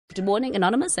Good morning,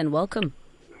 Anonymous, and welcome.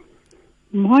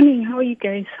 Morning, how are you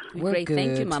guys? We're great, good.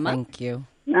 thank you, Mama. Thank you.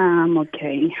 I'm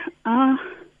okay. I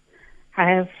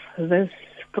have this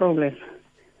problem.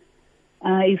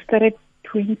 It started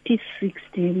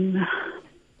 2016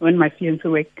 when my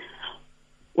fiancé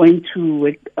went to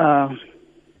work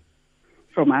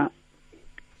from a...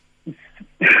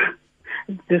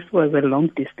 This was a long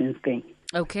distance thing.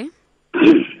 Okay.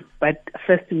 But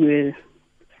first we were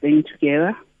staying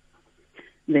together.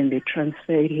 Then they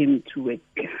transferred him to work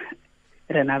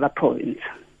at another province.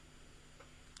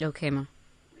 Okay, Ma.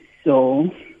 So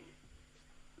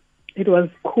it was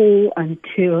cool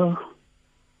until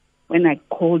when I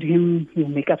called him, he'll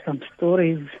make up some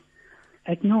stories.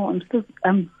 Like, no,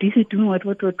 I'm busy doing what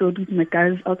with my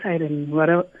guys outside and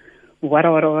whatever.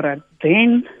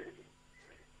 Then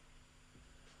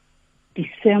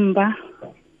December,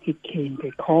 he came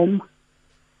back home.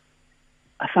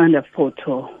 I found a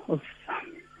photo of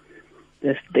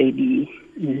this baby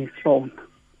in his phone.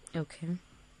 Okay.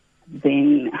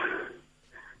 Then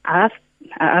I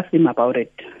asked him about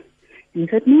it. And he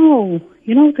said, no,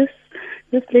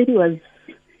 this lady was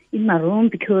in my room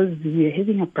because we were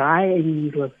having a braai and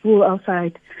it was full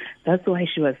outside. That's why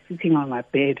she was sitting on my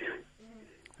bed.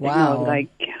 Wow.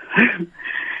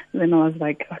 Then I was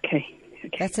like, okay.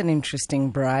 That's an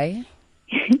interesting braai.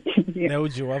 Yeah. Now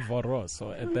you are Voro, so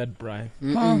at that braai.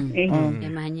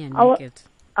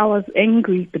 I was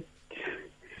angry, but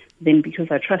then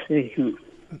because I trusted him,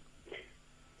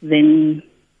 then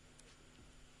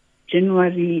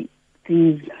January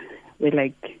things were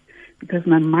like, because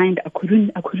my mind, I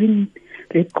couldn't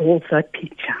let go of that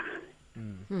picture.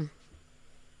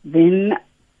 Then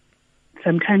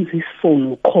sometimes his phone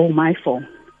will call my phone.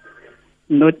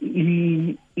 He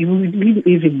wouldn't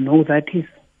even know that his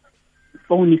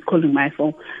phone is calling my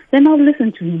phone. Then I'll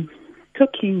listen to him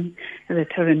talking and they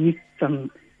telling me some.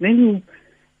 Then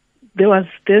there was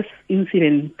this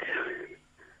incident.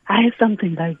 I had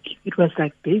something like, it was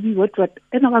like, baby, what?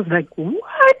 And I was like,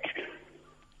 what?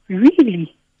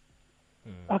 Really?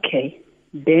 Okay.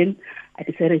 Then I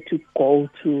decided to go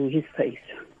to his place.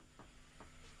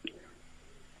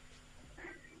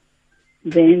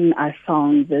 Then I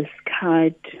found this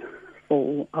card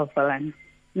for Alphalan.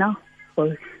 No,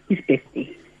 for his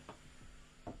birthday.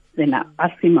 Then I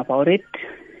asked him about it.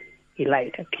 He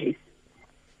lied, okay.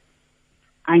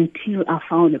 Until I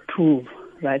found a proof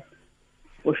that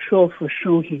for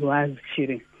sure he was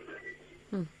cheating.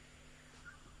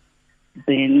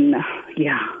 Then,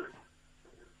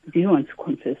 do you want to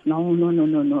confess? No,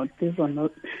 this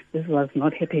was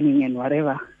not happening and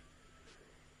whatever.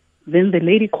 Then the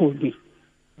lady called me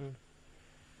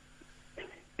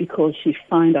because she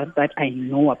found out that I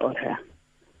know about her.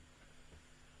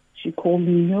 She called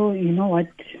me, you know what?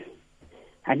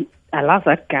 I love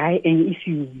that guy, and if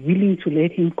you're willing to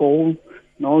let him go,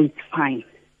 no, it's fine.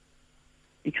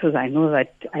 Because I know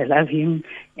that I love him,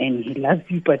 and he loves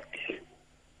you, but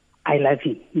I love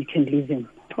him. You can leave him.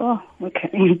 Oh,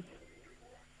 okay.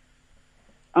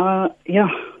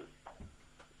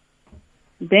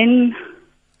 Then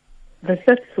the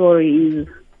sad story is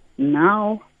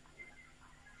now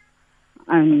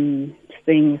I'm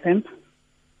staying with him.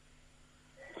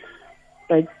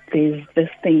 But there's this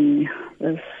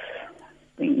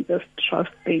trust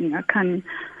thing. I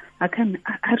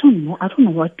don't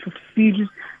know what to feel,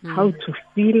 how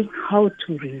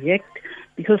to react,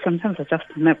 because sometimes I just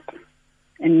snap.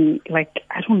 And I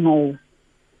don't know.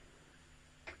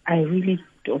 I really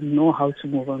don't know how to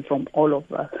move on from all of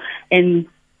that. And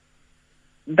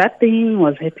that thing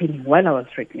was happening while I was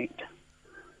pregnant.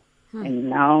 And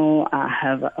now I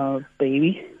have a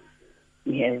baby.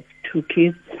 We have 2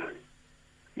 kids.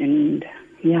 And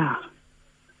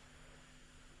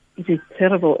it is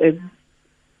terrible. At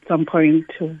some point,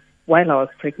 while I was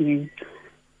pregnant,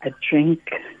 I drank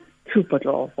 2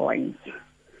 bottles of wine.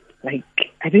 I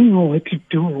didn't know what to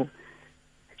do. I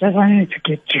just wanted to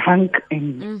get drunk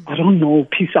and, I don't know,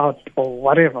 peace out or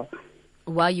whatever.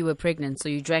 While you were pregnant, so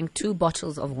you drank 2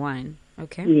 bottles of wine.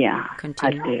 Okay. Yeah,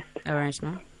 continue. I did. All right,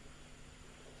 now.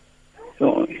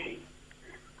 So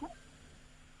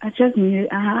I just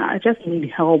need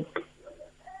help.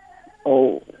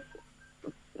 Oh,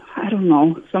 I don't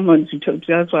know, someone to talk to.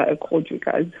 That's why I called you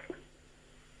guys.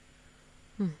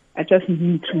 I just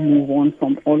need to move on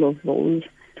from all of those.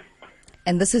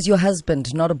 And this is your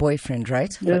husband, not a boyfriend,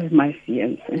 right? This is my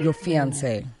fiancé. Your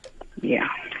fiancé. Yeah.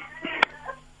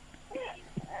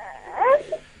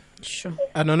 Sure.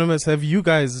 Anonymous, have you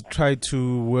guys tried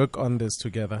to work on this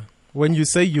together? When you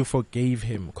say you forgave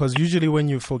him, because usually when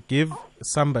you forgive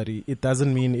somebody, it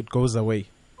doesn't mean it goes away.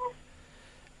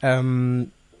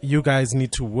 you guys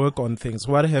need to work on things.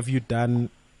 What have you done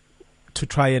to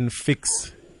try and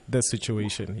fix the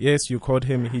situation? Yes, you caught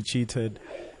him, he cheated.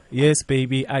 Yes,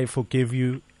 baby, I forgive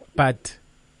you. But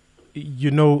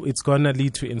you know it's going to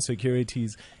lead to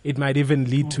insecurities. It might even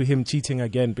lead to him cheating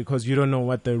again because you don't know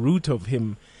what the root of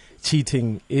him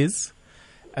cheating is.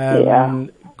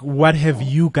 What have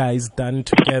you guys done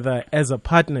together as a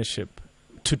partnership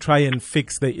to try and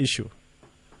fix the issue?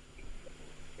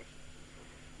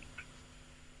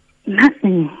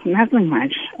 Nothing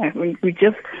much. We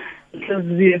just, because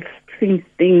we've seen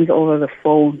things over the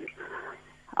phone.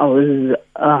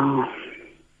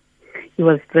 He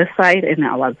was this side and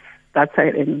I was that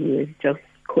side, and we were just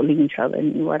calling each other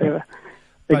and whatever.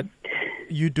 But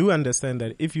you do understand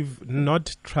that if you've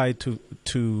not tried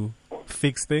to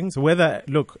fix things,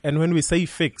 and when we say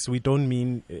fix, we don't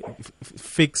mean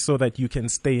fix so that you can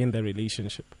stay in the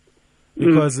relationship.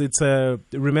 Because it's a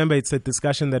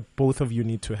discussion that both of you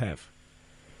need to have.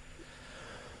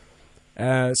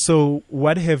 So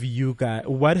what have you got?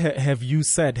 What have you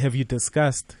said? Have you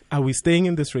discussed? Are we staying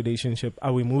in this relationship?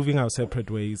 Are we moving our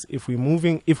separate ways? If we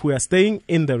are staying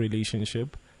in the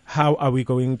relationship, how are we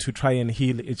going to try and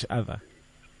heal each other?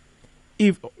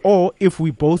 If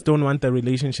we both don't want the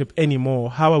relationship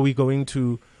anymore, how are we going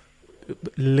to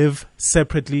live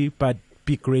separately but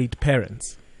be great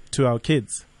parents to our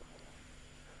kids?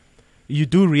 You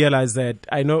do realize that,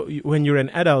 I know when you're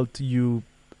an adult, you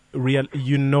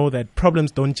know that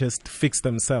problems don't just fix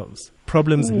themselves.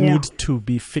 Problems need to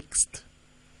be fixed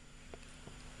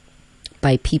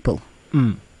by people.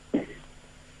 The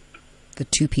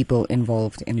two people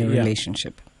involved in the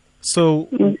relationship. So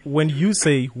when you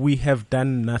say we have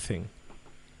done nothing,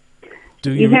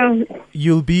 the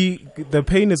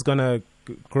pain is gonna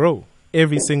grow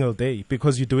every single day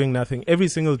because you're doing nothing. Every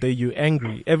single day you're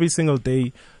angry. Every single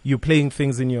day you're playing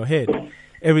things in your head.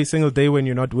 Every single day when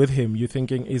you're not with him, you're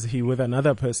thinking, is he with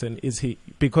another person?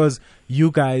 Because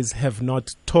you guys have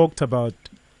not talked about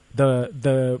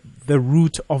the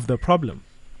root of the problem.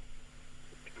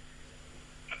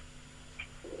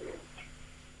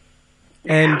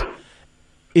 And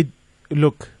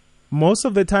most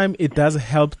of the time it does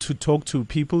help to talk to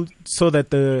people so that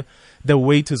the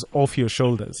weight is off your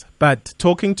shoulders. But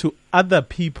talking to other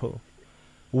people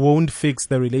won't fix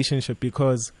the relationship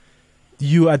because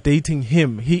you are dating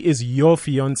him. He is your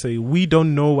fiance. We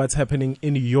don't know what's happening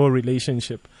in your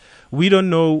relationship. We don't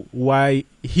know why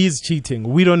he's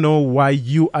cheating. We don't know why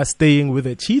you are staying with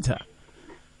a cheater.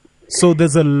 So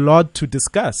there's a lot to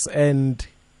discuss, and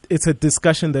it's a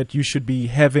discussion that you should be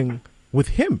having with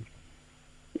him.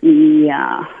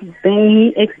 Yeah. Then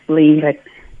he explained that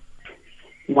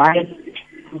why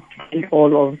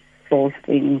all of those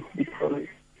things, because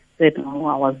I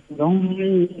was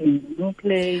lonely in no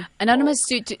place. Anonymous,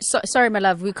 sorry, my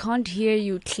love, we can't hear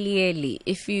you clearly.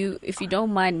 If you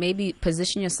don't mind, maybe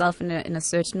position yourself in a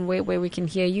certain way where we can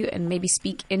hear you, and maybe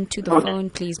speak into the phone,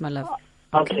 please, my love.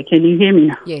 Okay, can you hear me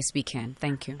now? Yes, we can.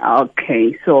 Thank you.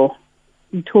 Okay, so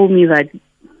he told me that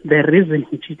the reason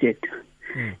he cheated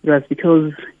was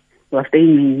because he was staying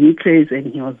in a new place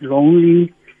and he was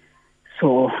lonely.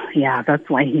 So, yeah, that's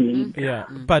why he... Yeah,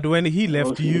 but when he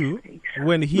left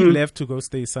left to go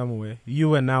stay somewhere, you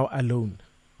were now alone,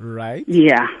 right?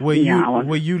 Yeah. Were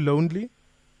you lonely?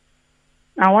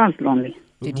 I was lonely.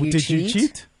 Did you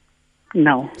cheat?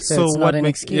 No. So it's not an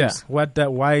excuse. Yeah,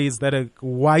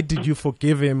 why did you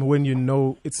forgive him when you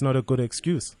know it's not a good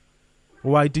excuse?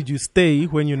 Why did you stay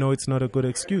when you know it's not a good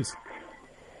excuse?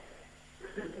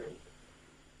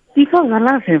 Because I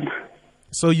love him.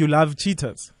 So you love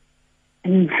cheaters?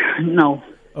 No.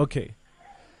 Okay.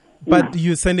 But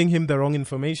you're sending him the wrong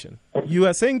information. You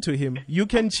are saying to him, you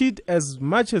can cheat as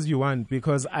much as you want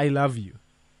because I love you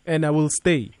and I will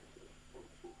stay.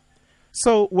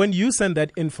 So when you send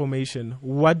that information,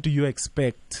 what do you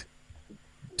expect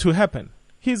to happen?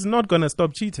 He's not going to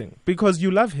stop cheating because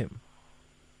you love him.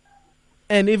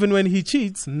 And even when he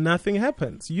cheats, nothing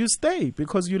happens. You stay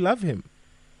because you love him.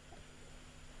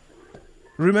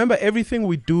 Remember, everything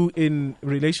we do in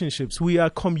relationships, we are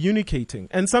communicating.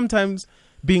 And sometimes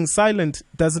being silent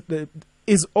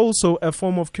is also a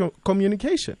form of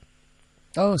communication.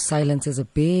 Oh, silence is a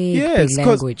big Yes,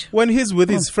 language. when he's with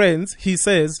his friends, he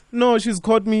says, no, she's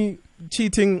caught me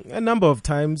cheating a number of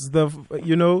times.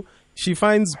 She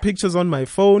finds pictures on my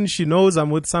phone. She knows I'm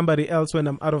with somebody else when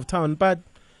I'm out of town. But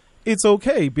it's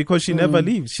okay because she never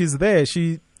leaves. She's there.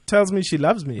 She tells me she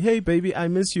loves me. Hey, baby, I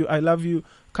miss you. I love you.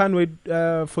 Can't wait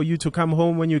for you to come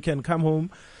home when you can come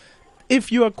home.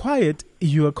 If you are quiet,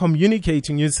 you are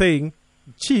communicating. You're saying,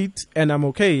 cheat and I'm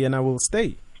okay and I will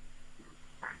stay.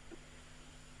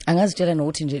 Angazitshela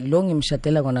nokuthi nje lo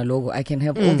ngimshadela kona logo, I can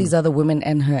have all these other women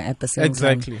and her at the same time.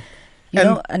 Exactly. You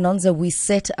know, Anonza, we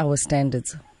set our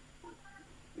standards.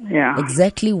 Yeah.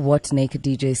 Exactly what Naked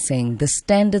DJ is saying. The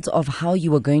standards of how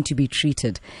you are going to be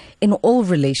treated in all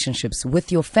relationships,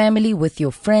 with your family, with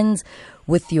your friends,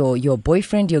 with your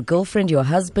boyfriend, your girlfriend, your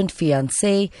husband,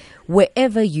 fiancé,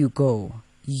 wherever you go.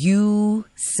 You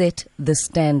set the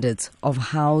standards of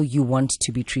how you want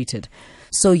to be treated.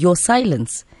 So your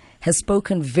silence has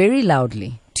spoken very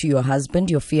loudly to your husband,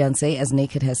 your fiancé, as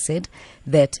Naked has said,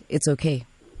 that it's okay.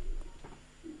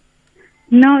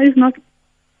 No, it's not.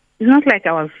 It's not like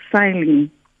I was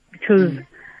silent because,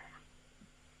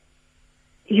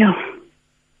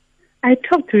 I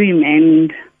talked to him,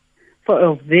 and for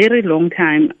a very long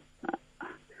time, I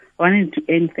wanted to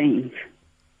end things.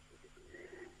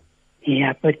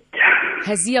 Yeah, but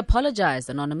Has he apologized,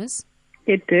 Anonymous?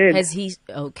 it did. Has he?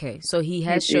 Okay, so he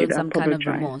has He shown did some kind of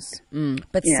apologize. remorse.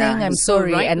 But Yeah. saying I'm So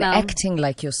sorry right and now- acting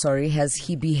like you're sorry, has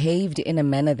he behaved in a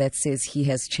manner that says he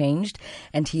has changed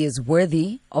and he is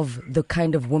worthy of the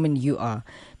kind of woman you are?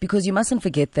 Because you mustn't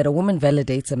forget that a woman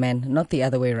validates a man, not the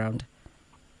other way around.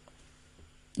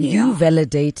 You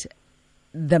validate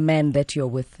the man that you're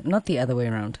with, not the other way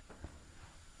around.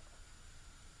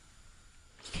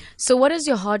 So, what does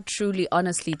your heart truly,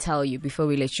 honestly tell you before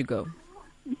we let you go?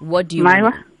 What do you? My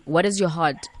want- what? What does your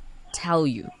heart tell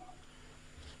you?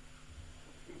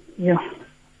 Yeah.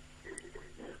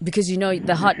 Because you know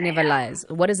the heart never lies.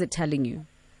 What is it telling you?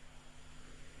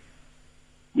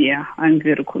 Yeah, I'm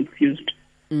very confused.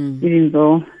 Even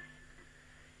though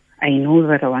I know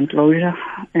that I want closure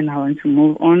and I want to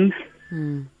move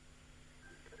on.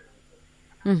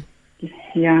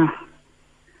 Yeah.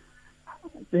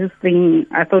 This thing,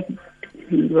 I thought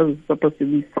it was supposed to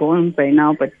be gone by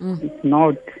now, but it's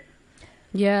not.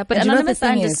 Yeah, but And you know Anonymous, the I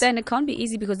thing is- understand it can't be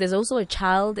easy because there's also a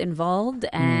child involved,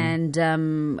 and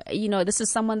you know this is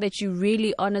someone that you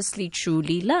really, honestly,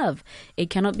 truly love. It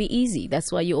cannot be easy.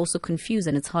 That's why you're also confused,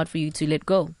 and it's hard for you to let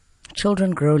go.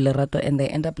 Children grow, Lerato, and they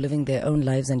end up living their own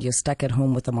lives, and you're stuck at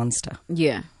home with a monster.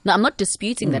 Yeah. No, I'm not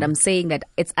disputing that. I'm saying that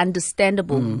it's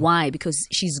understandable why, because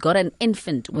she's got an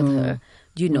infant with her,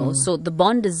 you know. So the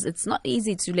bond is, it's not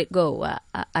easy to let go.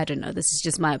 I don't know. This is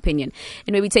just my opinion.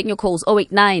 And we'll be taking your calls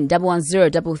 089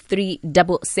 110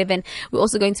 3377. We're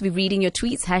also going to be reading your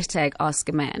tweets, hashtag Ask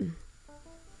a Man.